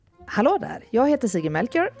Hallå där, jag heter Sigrid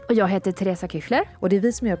Melchior. Och jag heter Teresa Küchler. Och det är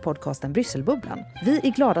vi som gör podcasten Brysselbubblan. Vi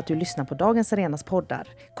är glada att du lyssnar på Dagens Arenas poddar.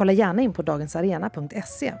 Kolla gärna in på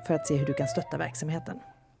dagensarena.se för att se hur du kan stötta verksamheten.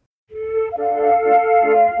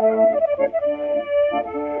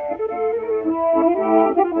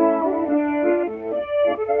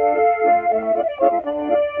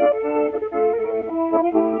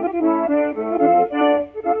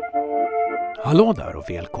 Hallå där och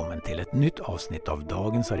välkommen till ett nytt avsnitt av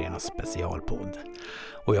Dagens Arenas specialpodd.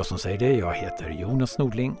 Och jag som säger det, jag heter Jonas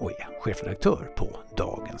Nordling och är chefredaktör på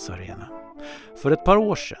Dagens Arena. För ett par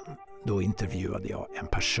år sedan, då intervjuade jag en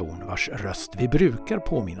person vars röst vi brukar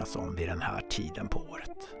påminnas om vid den här tiden på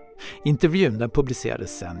året. Intervjun den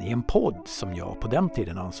publicerades sen i en podd som jag på den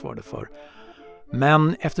tiden ansvarade för.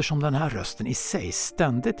 Men eftersom den här rösten i sig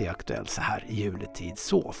ständigt är aktuell så här i juletid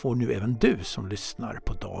så får nu även du som lyssnar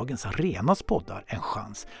på Dagens Arenas poddar en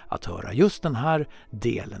chans att höra just den här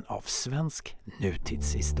delen av svensk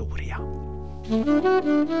nutidshistoria.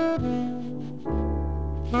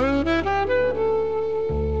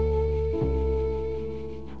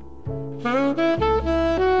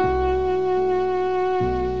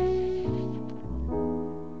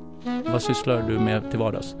 Vad sysslar du med till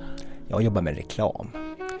vardags? Jag jobbar med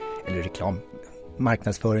reklam.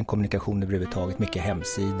 Marknadsföring, kommunikation överhuvudtaget. Mycket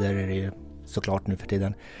hemsidor är det ju såklart nu för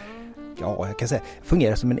tiden. Ja, jag kan säga,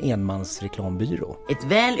 fungerar som en enmansreklambyrå. Ett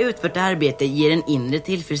väl utfört arbete ger en inre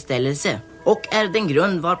tillfredsställelse och är den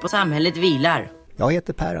grund varpå samhället vilar. Jag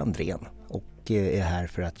heter Per Andrén och är här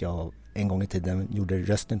för att jag en gång i tiden gjorde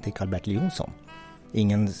rösten till Karl-Bertil Jonsson.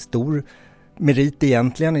 Ingen stor merit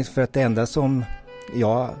egentligen, för att det enda som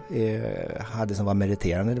jag hade som var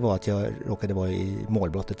meriterande det var att jag råkade vara i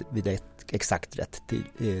målbrottet vid ett exakt rätt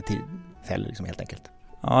tillfälle liksom, helt enkelt.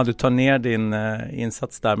 Ja, du tar ner din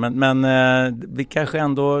insats där. Men vi kanske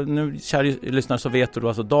ändå, nu kära lyssnare så vet du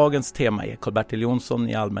alltså dagens tema är Karl-Bertil Jonsson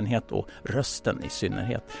i allmänhet och rösten i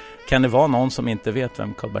synnerhet. Kan det vara någon som inte vet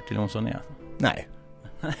vem Karl-Bertil Jonsson är? Nej.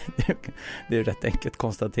 Det är rätt enkelt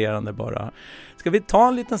konstaterande bara. Ska vi ta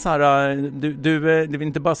en liten så här, det är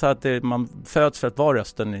inte bara så att man föds för att vara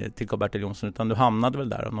rösten till Karl-Bertil Jonsson, utan du hamnade väl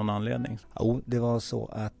där av någon anledning? Jo, det var så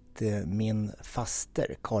att min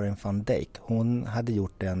faster Karin van Dijk, hon hade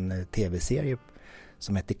gjort en tv-serie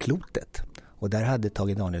som hette Klotet. Och där hade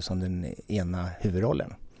Tage Danielsson den ena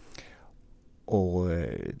huvudrollen. Och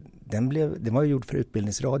den var gjord för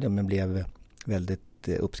Utbildningsradion men blev väldigt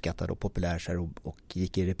uppskattad och populär så här, och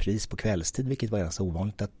gick i repris på kvällstid, vilket var ganska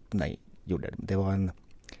ovanligt att gjorde det. Det var en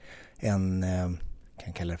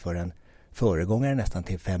kan kalla det för en föregångare nästan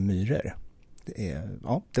till Fem myror.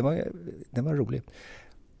 Ja, det var roligt.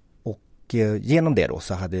 Och genom det då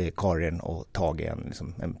så hade Karin och Tage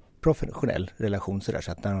en professionell relation så där,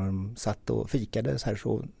 så att när de satt och fikade så här,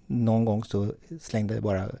 så någon gång så slängde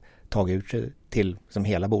bara Tage ut sig till som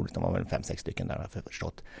hela bordet, de var väl 5-6 stycken där, har jag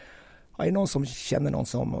förstått. Är det någon som känner någon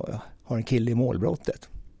som har en kille i målbrottet?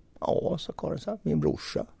 Ja, sa Karin, så min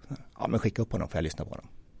brorsa. Ja, men skicka upp honom för jag lyssna på honom.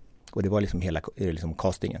 Och det var liksom hela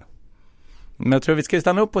castingen. Men jag tror vi ska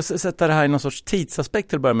stanna upp och sätta det här i någon sorts tidsaspekt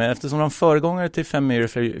till att börja med. Eftersom de föregångare till Fem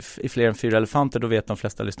myror i fler än 4 elefanter, då vet de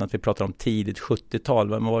flesta lyssnare att vi pratar om tidigt 70-tal.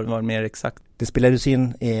 Vad var det mer exakt? Det spelades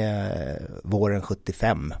in våren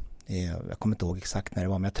 75. Jag kommer inte ihåg exakt när det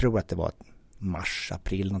var, men jag tror att det var mars,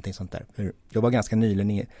 april, någonting sånt där. För jag var ganska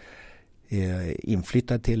nyligen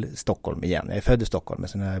inflyttad till Stockholm igen. Jag är född i Stockholm, men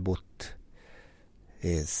sen har jag bott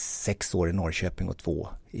 6 år i Norrköping och 2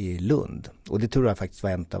 i Lund. Och det tror jag faktiskt var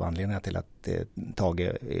en av anledningarna till att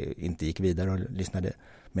Tage inte gick vidare och lyssnade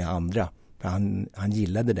med andra. För han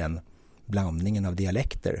gillade den blandningen av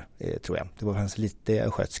dialekter, tror jag. Det var hans lite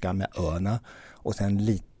östgötska med öna och sen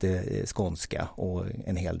lite skånska och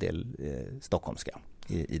en hel del stockholmska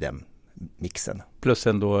i den mixen. Plus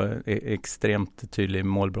ändå extremt tydlig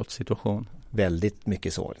målbrottssituation. Väldigt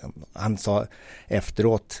mycket så. Han sa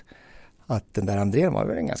efteråt att den där Andrén var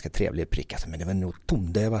väl en ganska trevlig prick. Alltså, men det var nog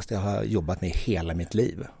tondövaste jag har jobbat med hela mitt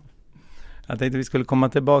liv. Jag tänkte vi skulle komma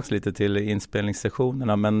tillbaka lite till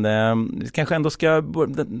inspelningssessionerna, men vi kanske ändå ska...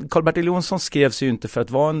 Karl-Bertil Jonsson skrevs ju inte för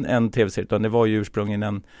att vara en tv-serie, utan det var ju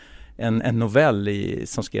ursprungligen en novell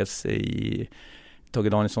som skrevs i Tage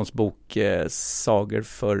Danielssons bok Sagor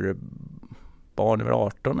för barn över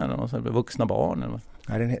 18 eller något sånt, vuxna barn eller vad.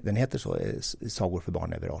 Ja, den heter så, Sagor för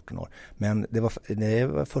barn över 18 år. Men det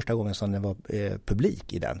var första gången som den var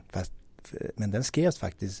publik i den. Men den skrevs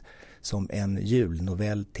faktiskt som en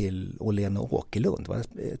julnovell till Åhlén och Åkerlund.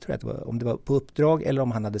 Jag tror att det var, om det var på uppdrag eller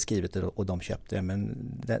om han hade skrivit det och de köpte det. Men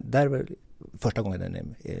där var första gången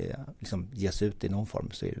den liksom ges ut i någon form,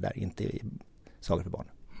 så är det där inte i Sagor för barn.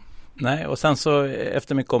 Nej, och sen så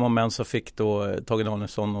efter mycket om och men så fick då Tage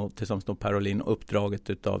Danielsson och tillsammans med Per Olin uppdraget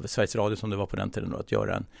utav Sveriges Radio som det var på den tiden då, att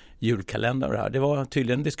göra en julkalender av det här. Det var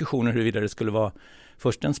tydligen diskussioner huruvida det skulle vara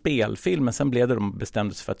först en spelfilm, men sen blev det de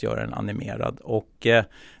bestämde sig för att göra en animerad. Och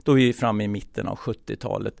då är vi framme i mitten av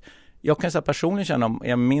 70-talet. Jag kan säga personligen känna,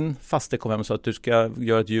 om min faste kom hem och sa att du ska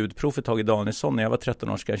göra ett ljudprov för Tage Danielsson när jag var 13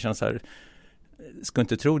 år, ska jag känna så här, ska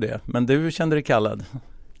inte tro det. Men du kände dig kallad.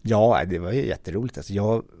 Ja, det var ju jätteroligt. Alltså,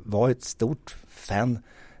 jag var ett stort fan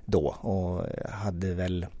då och hade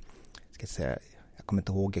väl, jag kommer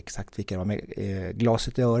inte ihåg exakt vilka det var, men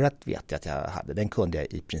glaset i örat vet jag att jag hade. Den kunde jag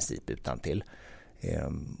i princip utan till.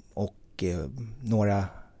 Och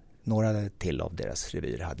några till av deras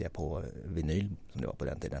revyer hade jag på vinyl som det var på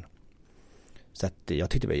den tiden. Så att jag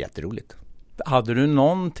tyckte det var jätteroligt. Hade du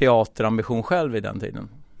någon teaterambition själv i den tiden?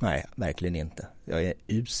 Nej, verkligen inte. Jag är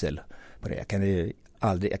usel på det. Jag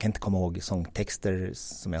kan inte komma ihåg sångtexter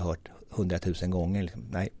som jag hört 100 000 gånger.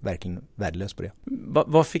 Nej, verkligen värdelös på det.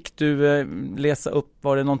 Vad fick du läsa upp?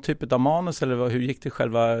 Var det någon typ av manus eller hur gick det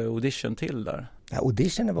själva audition till där? Ja,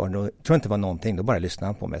 auditionen var nog, tror inte var någonting, då bara lyssnade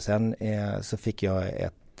han på mig. Sen så fick jag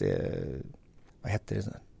ett, vad hette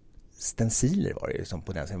det? Stenciler var det liksom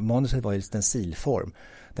på den. Manuset var i stencilform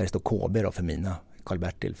där det står KB då för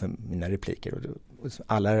Karl-Bertil för mina repliker. Och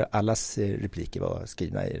allas repliker var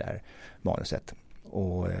skrivna i det här manuset.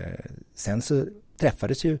 Och sen så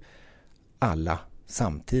träffades ju alla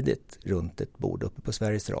samtidigt runt ett bord uppe på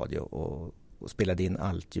Sveriges Radio och spelade in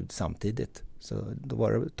allt ljud samtidigt. Så då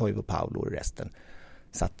var det Toivo och Paolo och resten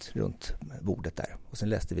satt runt bordet där. Och sen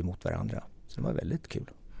läste vi mot varandra. Så det var väldigt kul.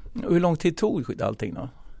 Och hur lång tid tog allting då?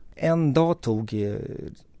 En dag tog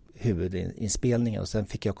huvudinspelningen och sen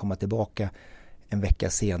fick jag komma tillbaka en vecka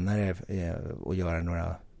senare och göra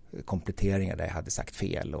några kompletteringar där jag hade sagt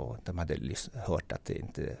fel och de hade hört att det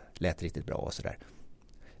inte lät riktigt bra och sådär.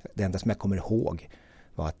 Det enda som jag kommer ihåg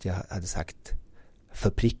var att jag hade sagt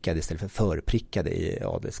förprickade istället för förprickade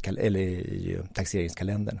i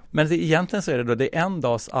taxeringskalendern. Men egentligen så är det en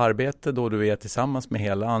dags arbete då du är tillsammans med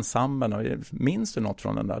hela ensemblen. Minns du något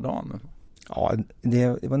från den där dagen? Ja,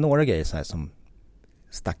 det var några grejer så här som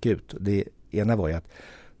stack ut. Det ena var ju att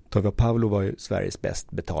Toivo Paolo var ju Sveriges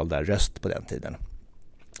bäst betalda röst på den tiden.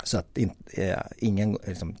 Så att ingen,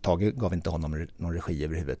 liksom, Tage gav inte honom någon regi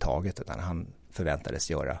överhuvudtaget utan han förväntades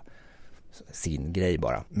göra sin grej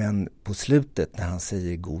bara. Men på slutet när han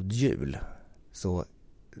säger god jul så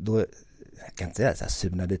då, jag kan inte säga så här,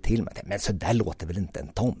 surnade till mig. Men så där låter väl inte en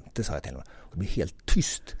tomte, sa jag till honom. Och det blev helt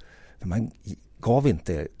tyst. För man gav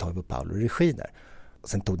inte Toivo Paolo regi där. Och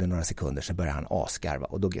sen tog det några sekunder så började han asgarva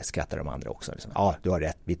och då skrattade de andra också. Liksom, ja, du har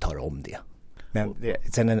rätt, vi tar om det. Men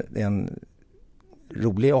sen en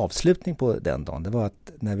rolig avslutning på den dagen, det var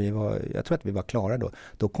att när jag tror att vi var klara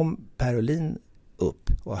då kom Per Olin upp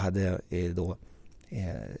och hade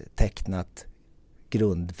tecknat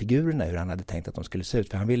grundfigurerna hur han hade tänkt att de skulle se ut.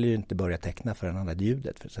 För han ville ju inte börja teckna förrän han hade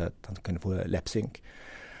ljudet så att han kunde få läppsynk.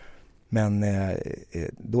 Men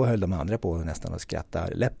då höll de andra på nästan att skratta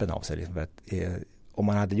läppen av sig. Liksom, för att, om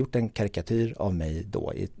man hade gjort en karikatyr av mig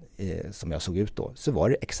då, som jag såg ut då, så var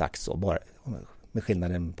det exakt så. Bara med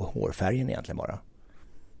skillnaden på hårfärgen egentligen bara.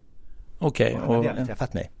 Okej. Han hade aldrig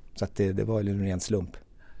träffat mig. Så att det var en ren slump.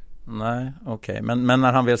 Nej, okej. Men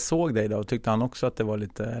när han väl såg dig då, tyckte han också att det var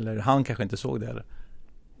lite, eller han kanske inte såg det eller?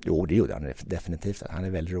 Jo, det gjorde han definitivt. Han är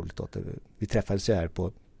väldigt roligt åt det. Vi träffades ju här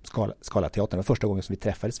på Skalateatern. Det var första gången som vi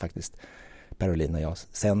träffades faktiskt, Per Olin och jag,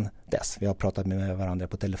 sen dess. Vi har pratat med varandra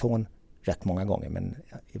på telefon rätt många gånger, men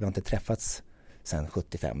vi har inte träffats sen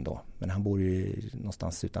 75 då. Men han bor ju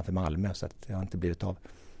någonstans utanför Malmö så att det har inte blivit av.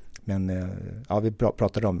 Men ja, vi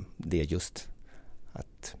pratade om det just,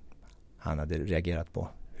 att han hade reagerat på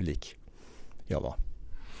hur lik jag var.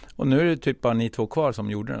 Och nu är det typ bara ni två kvar som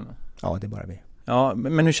gjorde den? Ja, det är bara vi. Ja,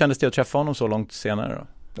 men hur kändes det att träffa honom så långt senare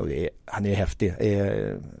då? Han är häftig.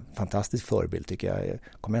 Fantastisk förebild tycker jag. Jag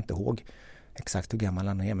kommer inte ihåg exakt hur gammal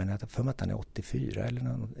han är, men jag har för mig att han är 84 eller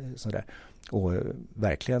något sådär. Och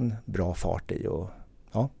verkligen bra fart i och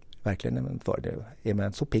ja, verkligen en fördel. Är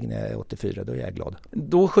man så pigg när jag är 84, då är jag glad.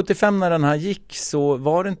 Då 75 när den här gick så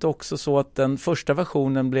var det inte också så att den första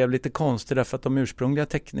versionen blev lite konstig därför att de ursprungliga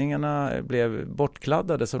teckningarna blev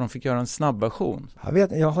bortkladdade så de fick göra en snabb version?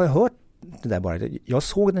 Jag har hört det där bara.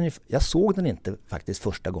 Jag såg den inte faktiskt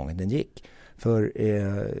första gången den gick. För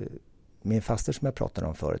min faster som jag pratade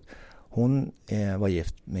om förut, hon var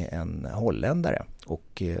gift med en holländare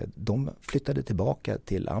och de flyttade tillbaka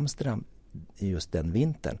till Amsterdam i just den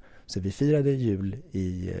vintern. Så vi firade jul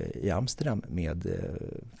i Amsterdam med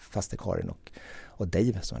faster Karin och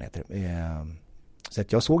Dave som han heter. Så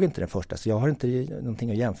att jag såg inte den första, så jag har inte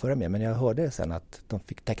någonting att jämföra med. Men jag hörde sen att de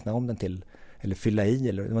fick teckna om den till, eller fylla i,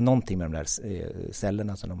 eller det var någonting med de där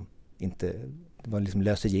cellerna som de inte, det var liksom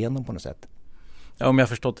lös igenom på något sätt. Ja, om jag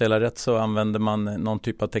förstått det hela rätt så använde man någon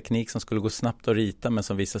typ av teknik som skulle gå snabbt att rita, men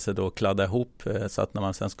som visade sig då kladda ihop, så att när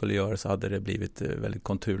man sen skulle göra så hade det blivit väldigt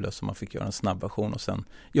konturlöst, så man fick göra en snabb version och sen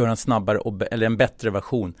göra en snabbare eller en bättre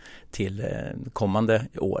version till kommande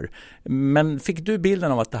år. Men fick du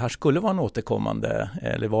bilden av att det här skulle vara en återkommande,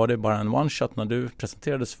 eller var det bara en one shot när du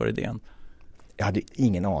presenterades för idén? Jag hade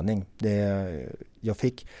ingen aning. Jag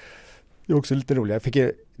fick, det är också lite roligt, jag fick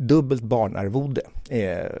dubbelt barnarvode.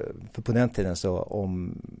 För på den tiden så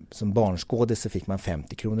som barnskådis så fick man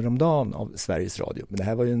 50 kronor om dagen av Sveriges Radio. Men det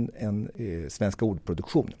här var ju en Svenska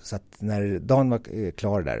ordproduktion. Så att när dagen var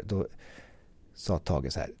klar där, då sa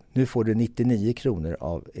Tage så här: nu får du 99 kronor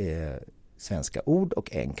av Svenska ord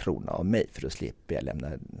och 1 krona av mig, för att slippa jag lämna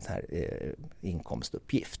en så här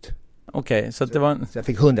inkomstuppgift. Okej, så jag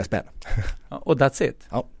fick 100 spänn. Och that's it?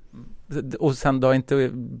 Ja. Och sen då har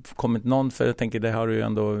inte kommit någon, för jag tänker det har ju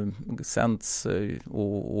ändå sänts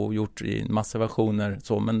och gjort i massa versioner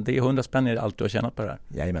så, men det är 100 spänn är allt du har tjänat på det här.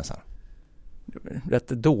 Jajamensan. Rätt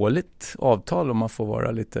dåligt avtal om man får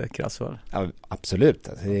vara lite krass. Ja, absolut.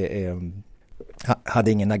 Alltså,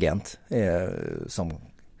 hade ingen agent som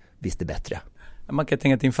visste bättre. Man kan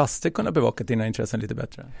tänka att din faste kunde bevaka dina intressen lite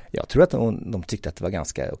bättre. Jag tror att de tyckte att det var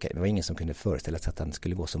ganska okej. Det var ingen som kunde föreställa sig att han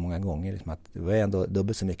skulle gå så många gånger. Liksom att det var ändå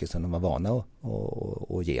dubbelt så mycket som de var vana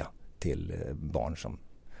att ge till barn som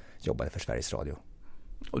jobbade för Sveriges Radio.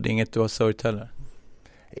 Och det är inget du har sörjt heller?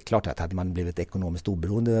 Det är klart att hade man blivit ekonomiskt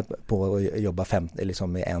oberoende på att jobba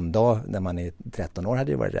liksom en dag när man är 13 år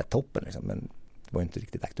hade det varit rätt toppen. Liksom, men det var inte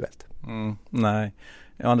riktigt aktuellt. Nej.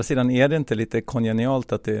 Å andra sidan är det inte lite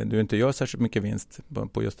kongenialt att du inte gör särskilt mycket vinst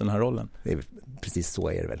på just den här rollen? Det är precis så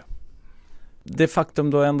är det väl. Det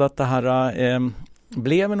faktum då ändå att det här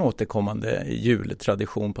blev en återkommande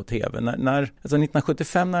jultradition på tv. Alltså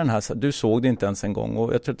 1975 när den här, du såg det inte ens en gång,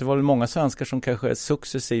 och jag tror att det var många svenskar som kanske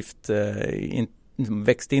successivt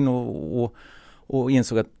växte in och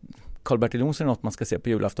insåg att Karl-Bertil Jonsson är något man ska se på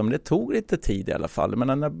julafton, men det tog lite tid i alla fall.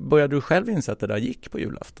 Men när började du själv inse att det där gick på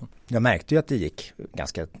julafton? Jag märkte ju att det gick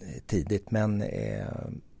ganska tidigt, men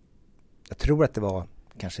jag tror att det var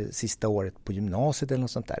kanske sista året på gymnasiet eller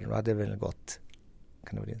något sånt där. Då hade det väl gått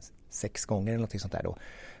 6 gånger eller något sånt där då.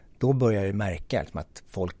 Då började jag märka liksom, att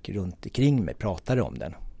folk runt omkring mig pratade om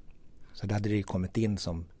den. Så det hade det ju kommit in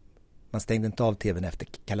som, man stängde inte av tvn efter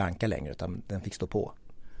Kalle Anka längre, utan den fick stå på.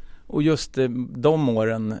 Och just de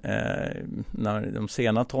åren, när de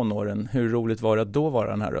sena tonåren, hur roligt var det att då vara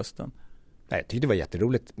den här rösten? Nej, jag tyckte det var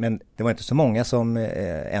jätteroligt, men det var inte så många som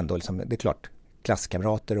ändå, liksom, det är klart,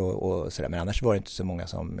 klasskamrater och sådär, men annars var det inte så många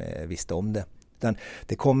som visste om det. Utan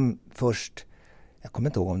det kom först, jag kommer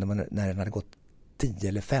inte ihåg om det var när den hade gått 10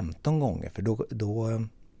 eller 15 gånger, för då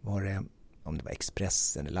var det, om det var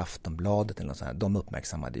Expressen eller Aftonbladet eller något sånt här, de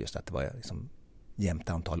uppmärksammade just att det var liksom jämnt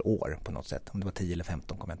antal år på något sätt. Om det var 10 eller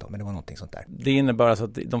 15 kommer jag inte ihåg, men det var någonting sånt där. Det innebär alltså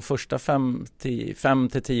att de första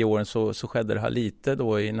 5-10 åren så skedde det här lite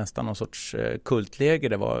då i nästan någon sorts kultläge.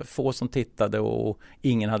 Det var få som tittade och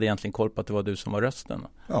ingen hade egentligen koll på att det var du som var rösten.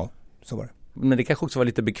 Ja, så var det. Men det kanske också var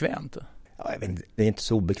lite bekvämt. Ja, det är inte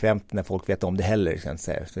så obekvämt när folk vet om det heller, kan jag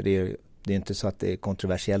säga. För det är inte så att det är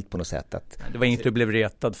kontroversiellt på något sätt. Det var inget du blev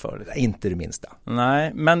retad för? Inte det minsta.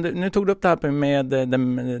 Nej, men nu tog du upp det här med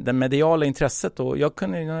det mediala intresset. Och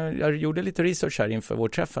jag gjorde lite research här inför vår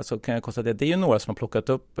träff, så kan jag konstatera att det är ju några som har plockat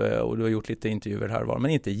upp och du har gjort lite intervjuer här var,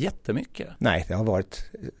 men inte jättemycket. Nej, det har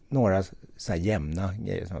varit några så här jämna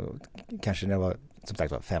grejer. Kanske när det var, som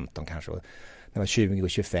sagt, var 15 kanske. När det var 20 och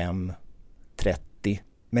 25, 30.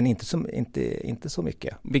 Men inte så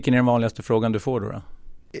mycket. Vilken är den vanligaste frågan du får då?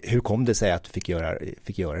 Hur kom det sig att du fick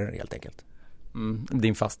göra det helt enkelt?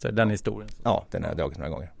 Din faster, den historien? Ja, den har jag dragit några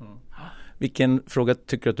gånger. Vilken fråga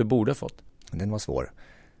tycker du att du borde ha fått? Den var svår.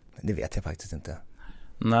 Det vet jag faktiskt inte.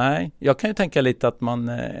 Nej, jag kan ju tänka lite att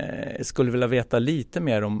man skulle vilja veta lite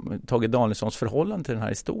mer om Tage Danielssons förhållande till den här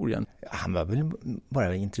historien. Han var väl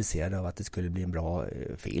bara intresserad av att det skulle bli en bra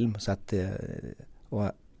film. Så att,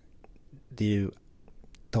 och det är ju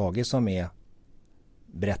Tage som är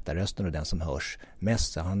berättarrösten och den som hörs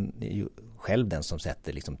mest, så han är ju själv den som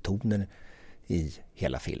sätter liksom tonen i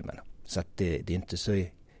hela filmen. Så att det är inte så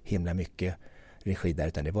himla mycket regi där,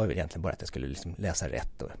 utan det var väl egentligen bara att jag skulle liksom läsa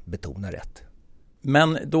rätt och betona rätt.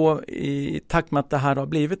 Men då i takt med att det här har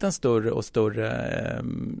blivit en större och större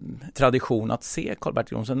tradition att se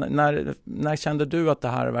Karl-Bertil Jonsson, när kände du att det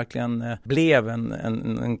här verkligen blev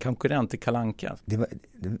en konkurrent till Kalle Anka? Det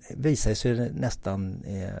visade sig nästan,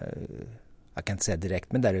 jag kan inte säga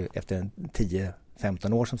direkt, men där efter 10-15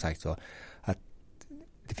 15 år som sagt, så att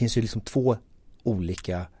det finns ju liksom 2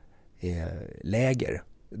 olika läger.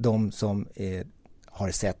 De som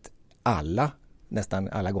har sett nästan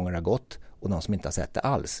alla gånger har gått, och de som inte har sett det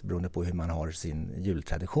alls, beroende på hur man har sin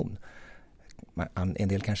jultradition. En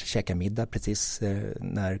del kanske käkar middag precis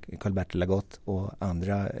när Karl-Bertil har gått, och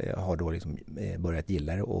andra har då liksom börjat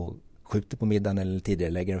gilla det och skjuter på middagen eller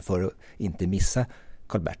tidigare lägger den för att inte missa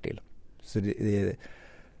Karl-Bertil. Så det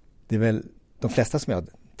är väl de flesta som jag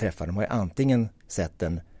träffar, de har ju antingen sett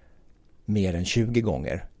den mer än 20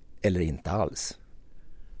 gånger eller inte alls.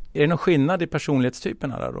 Är det någon skillnad i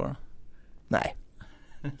personlighetstyperna där då? Nej.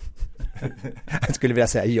 Jag skulle vilja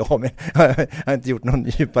säga ja, men jag har inte gjort någon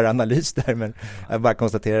djupare analys där, men jag bara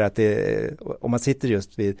konstaterar att om man sitter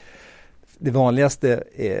just vid det vanligaste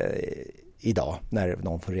idag när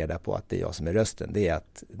någon får reda på att det är jag som är rösten, det är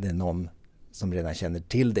att det är någon som redan känner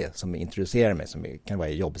till det, som introducerar mig, som kan vara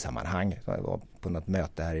i jobbsammanhang. Jag var på något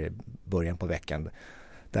möte här i början på veckan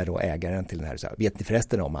där då ägaren till den här sa, vet ni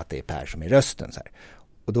förresten om att det är Per som är rösten? Så här.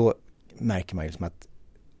 Och då märker man ju som att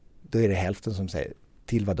då är det hälften som säger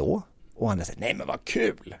till vad då? Och andra säger nej men vad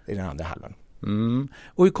kul i den andra halvan.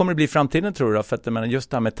 Och hur kommer det bli i framtiden tror du då? För att just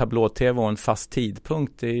det här med tablå-tv och en fast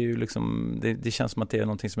tidpunkt, det är ju liksom, det känns som att det är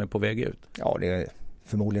någonting som är på väg ut. Ja,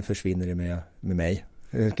 förmodligen försvinner det med mig.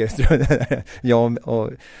 Jag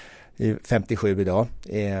är 57 idag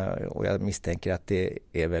och jag misstänker att det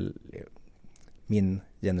är väl min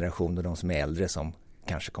generation och de som är äldre som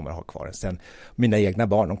kanske kommer att ha kvar. Sen mina egna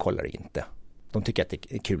barn, de kollar inte. De tycker att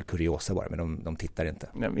det är kul kuriosa bara, men de tittar inte.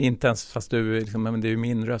 Inte ens fast du liksom, men det är ju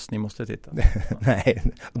min röst, ni måste titta. Nej,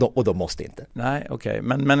 och de måste inte. Nej, okej.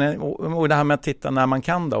 Men och det här med att titta när man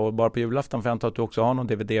kan då, och bara på julafton, för jag antar att du också har någon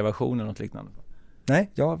DVD-version eller något liknande. Nej,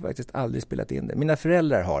 jag har faktiskt aldrig spelat in det. Mina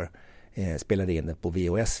föräldrar har spelat in det på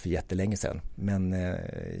VHS för jättelänge sedan, men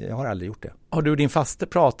jag har aldrig gjort det. Har du och din faste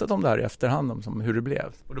pratat om det här i efterhand, om hur det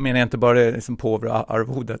blev? Och då menar jag inte bara liksom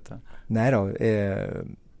påver-arvodet. Nej då,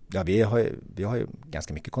 ja, vi har ju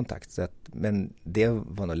ganska mycket kontakt, men det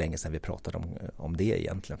var nog länge sedan vi pratade om det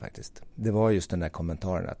egentligen faktiskt. Det var just den där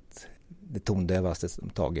kommentaren att det tondövaste som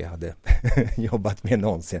Tage hade jobbat med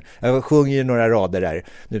någonsin. Jag sjunger ju några rader där,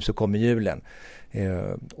 nu så kommer julen.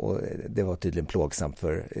 Och det var tydligen plågsamt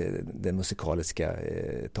för den musikaliska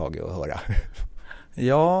Tage att höra.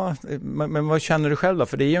 Ja, men vad känner du själv då?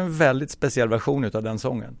 För det är ju en väldigt speciell version av den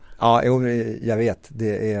sången. Ja, jag vet.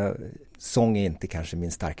 Sång är inte kanske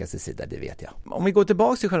min starkaste sida, det vet jag. Om vi går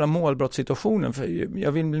tillbaka till själva målbrottssituationen, för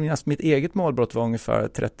jag vill minnas mitt eget målbrott var ungefär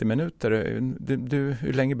 30 minuter.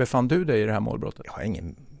 Hur länge befann du dig i det här målbrottet? Jag har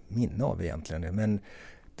ingen minne av egentligen, men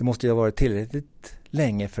det måste ju ha varit tillräckligt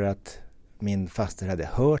länge för att min faster hade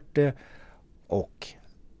hört det, och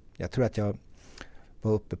jag tror att jag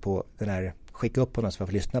var uppe på den här, skicka upp honom så jag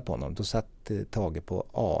får lyssna på honom. Då satt Tage på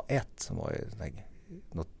A1 som var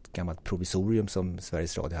något gammalt provisorium som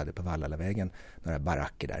Sveriges Radio hade på Vallallavägen, några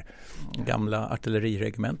baracker där. Gamla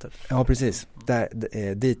artilleriregementet. Ja, precis.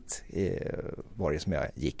 Dit var det som jag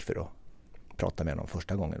gick för att prata med honom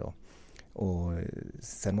första gången då. Och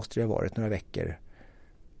sen måste det ha varit några veckor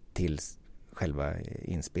till själva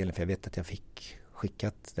inspelningen, för jag vet att jag fick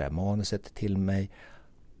skickat det här manuset till mig,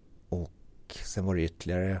 och sen var det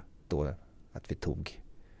ytterligare då att vi tog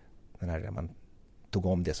den här, där man tog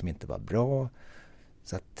om det som inte var bra.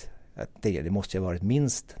 Så att det måste ju ha varit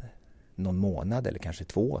minst någon månad eller kanske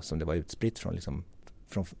 2 som det var utspritt från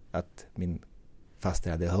att min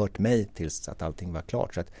faster hade hört mig tills att allting var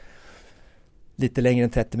klart. Så att lite längre än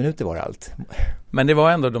 30 minuter var allt. Men det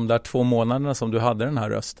var ändå de där 2 månaderna som du hade den här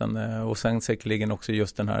rösten, och sen säkerligen också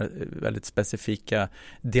just den här väldigt specifika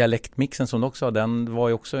dialektmixen som du också har. Den var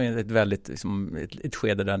ju också ett väldigt liksom, ett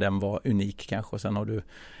skede där den var unik kanske, och sen har du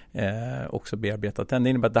också bearbetat den. Det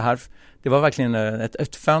innebär att det var verkligen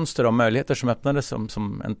ett fönster av möjligheter som öppnades,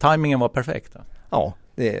 som en timingen var perfekt. Ja,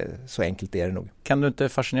 så enkelt är det nog. Kan du inte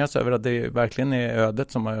fascineras över att det verkligen är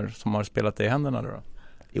ödet som har spelat dig i händerna då?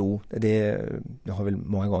 Jo, jag har väl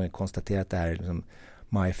många gånger konstaterat det här liksom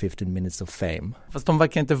my 15 minutes of fame. Fast de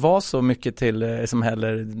verkar inte vara så mycket till som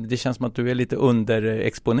heller, det känns som att du är lite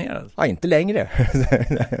underexponerad. Ja, inte längre.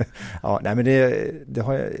 Ja, nej, men det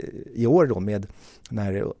har jag i år då med den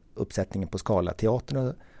här uppsättningen på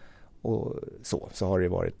Scalateatern och så har det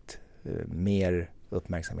varit mer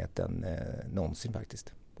uppmärksamhet än någonsin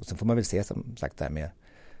faktiskt. Och sen får man väl se som sagt det här med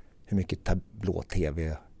hur mycket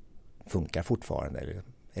tablå-tv funkar fortfarande.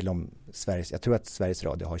 Eller om jag tror att Sveriges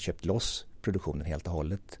Radio har köpt loss produktionen helt och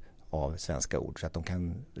hållet av Svenska Ord, så att de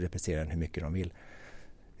kan reprisera den hur mycket de vill.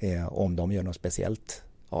 Om de gör något speciellt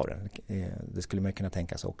av den. Det skulle man kunna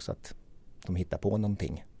tänka sig också, att de hittar på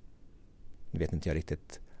någonting. Nu vet inte jag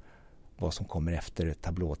riktigt vad som kommer efter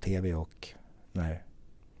tablå-tv och när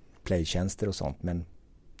playtjänster och sånt, men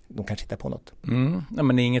de kan hitta på något. Ja,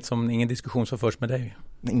 men det är ingen diskussion som förs med dig?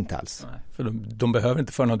 Inte alls. Nej, för de behöver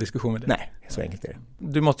inte föra någon diskussion med dig? Nej, så enkelt är det.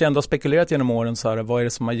 Du måste ju ändå ha spekulerat genom åren, så här, vad är det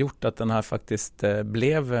som har gjort att den här faktiskt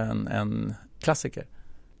blev en klassiker?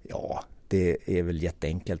 Ja, det är väl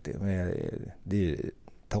jätteenkelt. Det är ju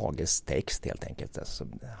Tages text helt enkelt. Alltså,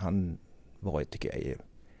 han var ju, tycker jag, i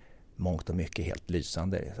mångt och mycket helt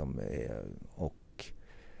lysande. Liksom, och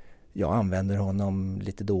jag använder honom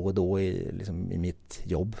lite då och då i mitt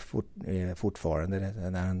jobb fortfarande.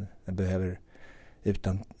 När han behöver,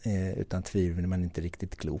 utan tvivel, man är inte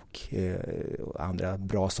riktigt klok. Andra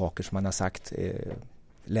bra saker som han har sagt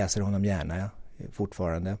läser honom gärna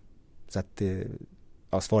fortfarande. Så att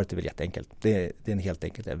svaret är väl jätteenkelt. Det är en helt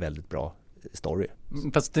enkelt en väldigt bra story.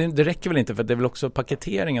 Fast det räcker väl inte, för det är väl också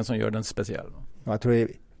paketeringen som gör den speciell? Ja, jag tror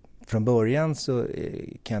från början så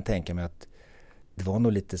kan jag tänka mig att det var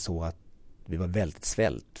nog lite så att vi var väldigt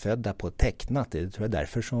svältfödda på tecknat. Det tror jag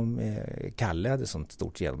därför som Kalle hade sånt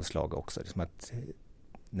stort genomslag också. Liksom att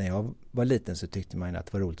när jag var liten så tyckte man att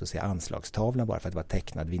det var roligt att se anslagstavlan bara för att det var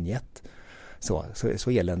tecknad vignett.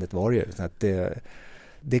 Så eländet var det ju. Så att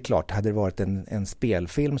det är klart, hade det varit en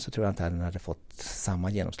spelfilm så tror jag inte att den hade fått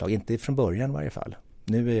samma genomslag. Inte från början i varje fall.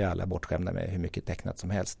 Nu är ju alla bortskämda med hur mycket tecknat som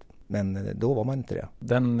helst. Men då var man inte det.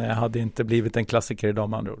 Den hade inte blivit en klassiker idag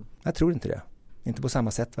med andra ord? Jag tror inte det. Inte på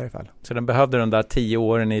samma sätt i varje fall. Så den behövde den där 10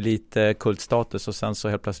 åren i lite kultstatus och sen så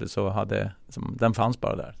helt plötsligt så den fanns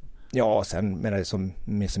bara där? Ja, sen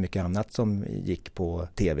med så mycket annat som gick på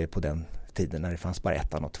tv på den tiden när det fanns bara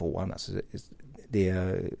 1:an och 2:an. Alltså,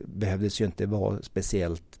 det behövdes ju inte vara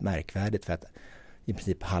speciellt märkvärdigt för att i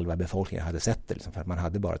princip halva befolkningen hade sett det, liksom, för att man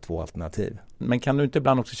hade bara 2 alternativ. Men kan du inte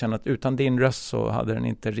ibland också känna att utan din röst så hade den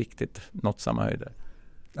inte riktigt nått samma höjder?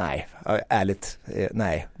 Nej, ärligt,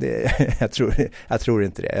 nej. Jag tror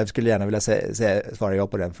inte det. Jag skulle gärna vilja svara ja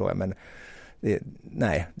på den frågan, men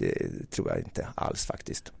nej, det tror jag inte alls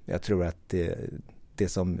faktiskt. Jag tror att det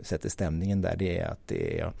som sätter stämningen där, det är att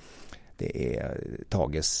det är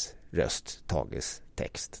Tages röst, Tages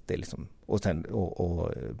text. Det är liksom, och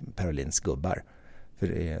Parolins gubbar. För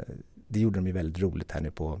det gjorde de ju väldigt roligt här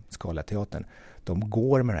nu på Scalateatern. De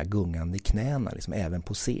går med de här gungande knäna liksom, även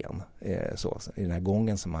på scen. I den här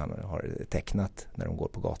gången som han har tecknat när de går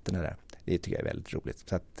på gatorna där. Det tycker jag är väldigt roligt.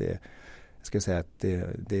 Så att, jag skulle säga att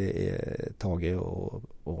det är Tage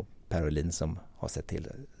och Parolin som har sett till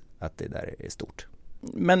att det där är stort.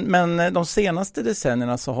 Men de senaste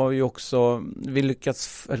decennierna så har ju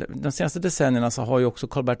också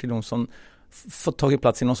Karl-Bertil Jonsson fått tagit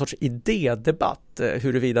plats i någon sorts idédebatt,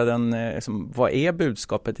 huruvida vad är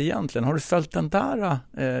budskapet egentligen? Har du följt den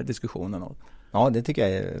där diskussionen? Ja, det tycker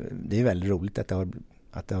jag det är väldigt roligt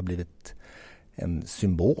att det har blivit en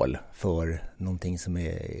symbol för någonting som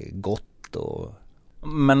är gott.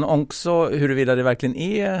 Men också huruvida det verkligen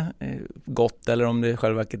är gott, eller om det i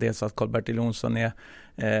själva verket är så att Karl-Bertil Jonsson är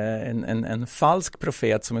en falsk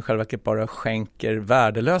profet som i själva verket bara skänker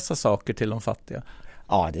värdelösa saker till de fattiga.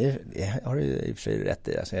 Ja, det har du i och för sig rätt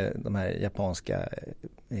i. Alltså, de här japanska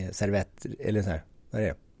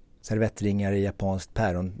servettringar i japanskt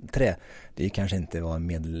päronträ, det är ju kanske inte vad en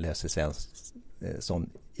medellös svensk som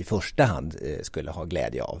i första hand skulle ha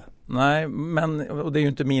glädje av. Nej, och det är ju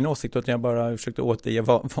inte min åsikt, utan jag bara försökte återge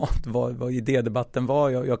vad idédebatten var.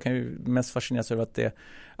 Jag kan ju mest fascineras över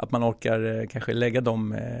att man orkar kanske lägga de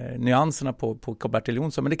nyanserna på Karl-Bertil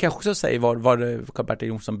Jonsson. Men det kanske också säger var Karl-Bertil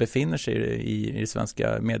Jonsson befinner sig i det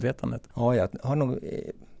svenska medvetandet. Ja, jag har nog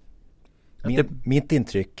mitt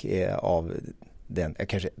intryck av den,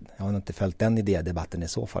 jag har inte följt den idédebatten i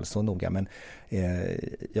så fall så noga, men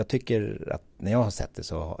jag tycker att när jag har sett det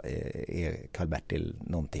så är Karl-Bertil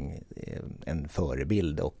någonting, en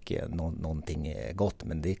förebild och någonting gott.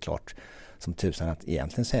 Men det är klart som tusan att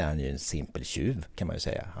egentligen så är han ju en simpel tjuv, kan man ju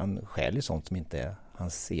säga. Han stjäl ju sånt som inte är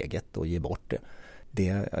hans eget och ger bort det.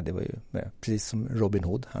 Det var ju precis som Robin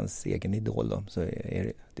Hood, hans egen idol då, så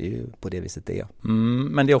är det är ju på det viset det är.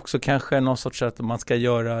 Men det är också kanske någon sorts att man ska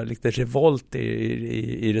göra lite revolt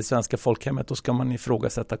i det svenska folkhemmet, då ska man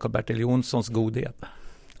ifrågasätta Karl-Bertil Jonssons godhet.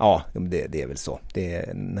 Ja, det är väl så. Det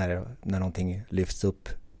är, när någonting lyfts upp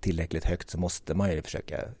tillräckligt högt så måste man ju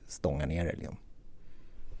försöka stånga ner det liksom.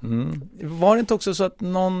 Var det inte också så att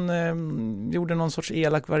någon gjorde någon sorts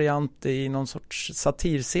elak variant i någon sorts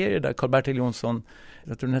satirserie där Karl-Bertil Jonsson,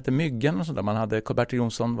 jag tror den hette Myggen och sådär, man hade Karl-Bertil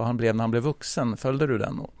Jonsson vad han blev när han blev vuxen. Följde du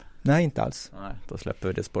den? Nej, inte alls. Nej, då släpper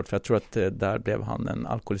vi det sport. För jag tror att där blev han en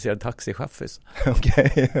alkoholiserad taxichaffis.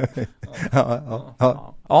 Okej.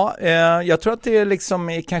 Ja, jag tror att det är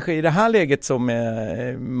liksom kanske i det här läget som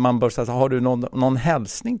man bör säga, har du någon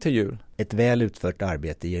hälsning till jul? Ett väl utfört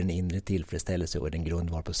arbete ger en inre tillfredsställelse och är den grund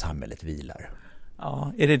varpå samhället vilar.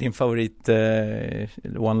 Ja, är det din favorit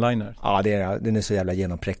one-liner? Ja, den är så jävla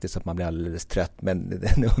genompräktig så att man blir alldeles trött, men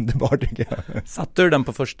den är underbar tycker jag. Satte du den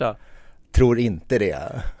på första? Tror inte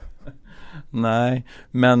det. Nej,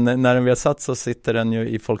 men när den vi har satt så sitter den ju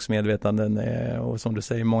i folks medvetanden och som du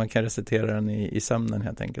säger, många kan recitera den i sömnen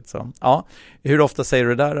helt enkelt. Så. Ja, hur ofta säger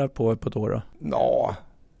du det där på ett år då? Ja,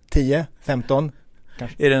 10, 15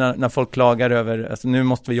 kanske. Är det när folk klagar över, alltså, nu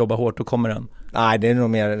måste vi jobba hårt, då kommer den? Nej, det är nog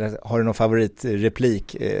mer, har du någon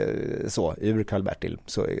favoritreplik så, ur Karl-Bertil,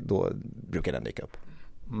 så då brukar den dyka upp.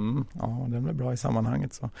 Ja, det blir bra i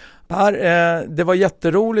sammanhanget. Så. Per, det var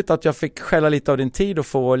jätteroligt att jag fick skälla lite av din tid och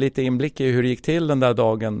få lite inblick i hur det gick till den där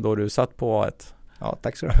dagen då du satt på A1. Ja,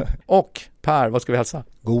 tack så mycket. Och Per, vad ska vi hälsa?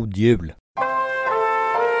 God jul!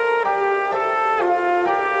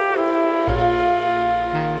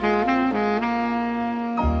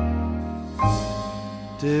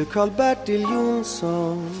 Du Karl-Bertil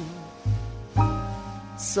Jonsson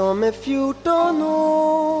som är 14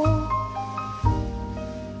 år.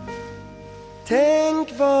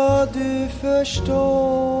 Tänk vad du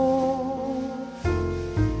förstår.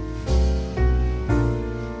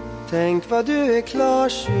 Tänk vad du är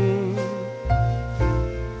klarsynt.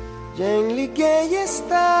 Gänglige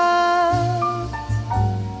gestalt.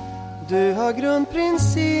 Du har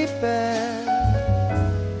grundprinciper.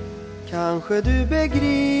 Kanske du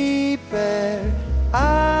begriper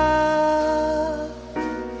allt.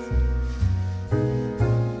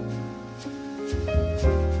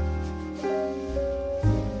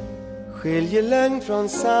 Skiljer lögn från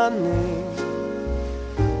sanning,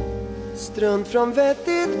 strunt från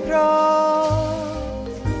vettigt prat.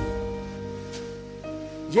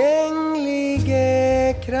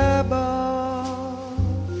 Gänglige krabbar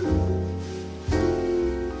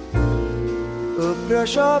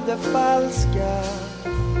upprörs av det falska,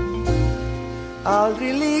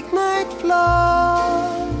 aldrig likna ett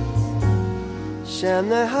flat.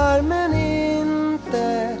 Känner harmen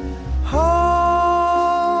inte har.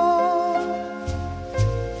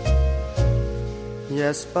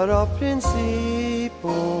 Gäspar av princip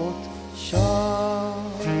åt tjat.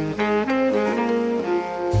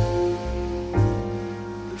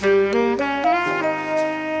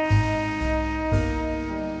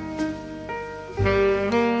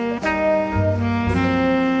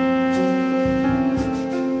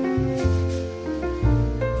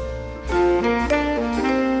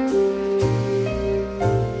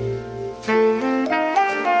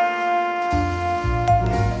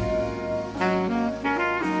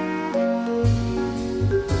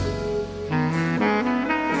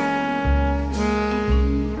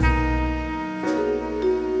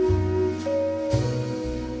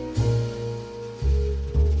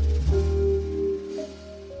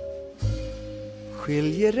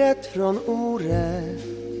 Skiljer rätt från orätt,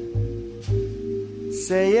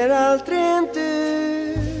 säger allt rent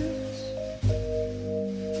ut.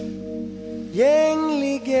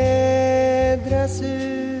 Gänglige dras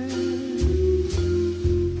ut.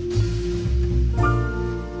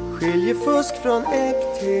 Skiljer fusk från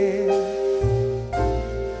äkthet,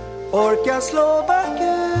 orkar slå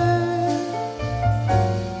bakut.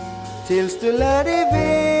 Tills du lär dig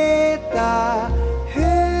veta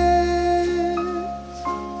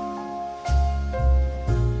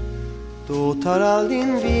då tar all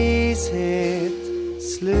din vishet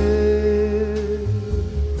slut.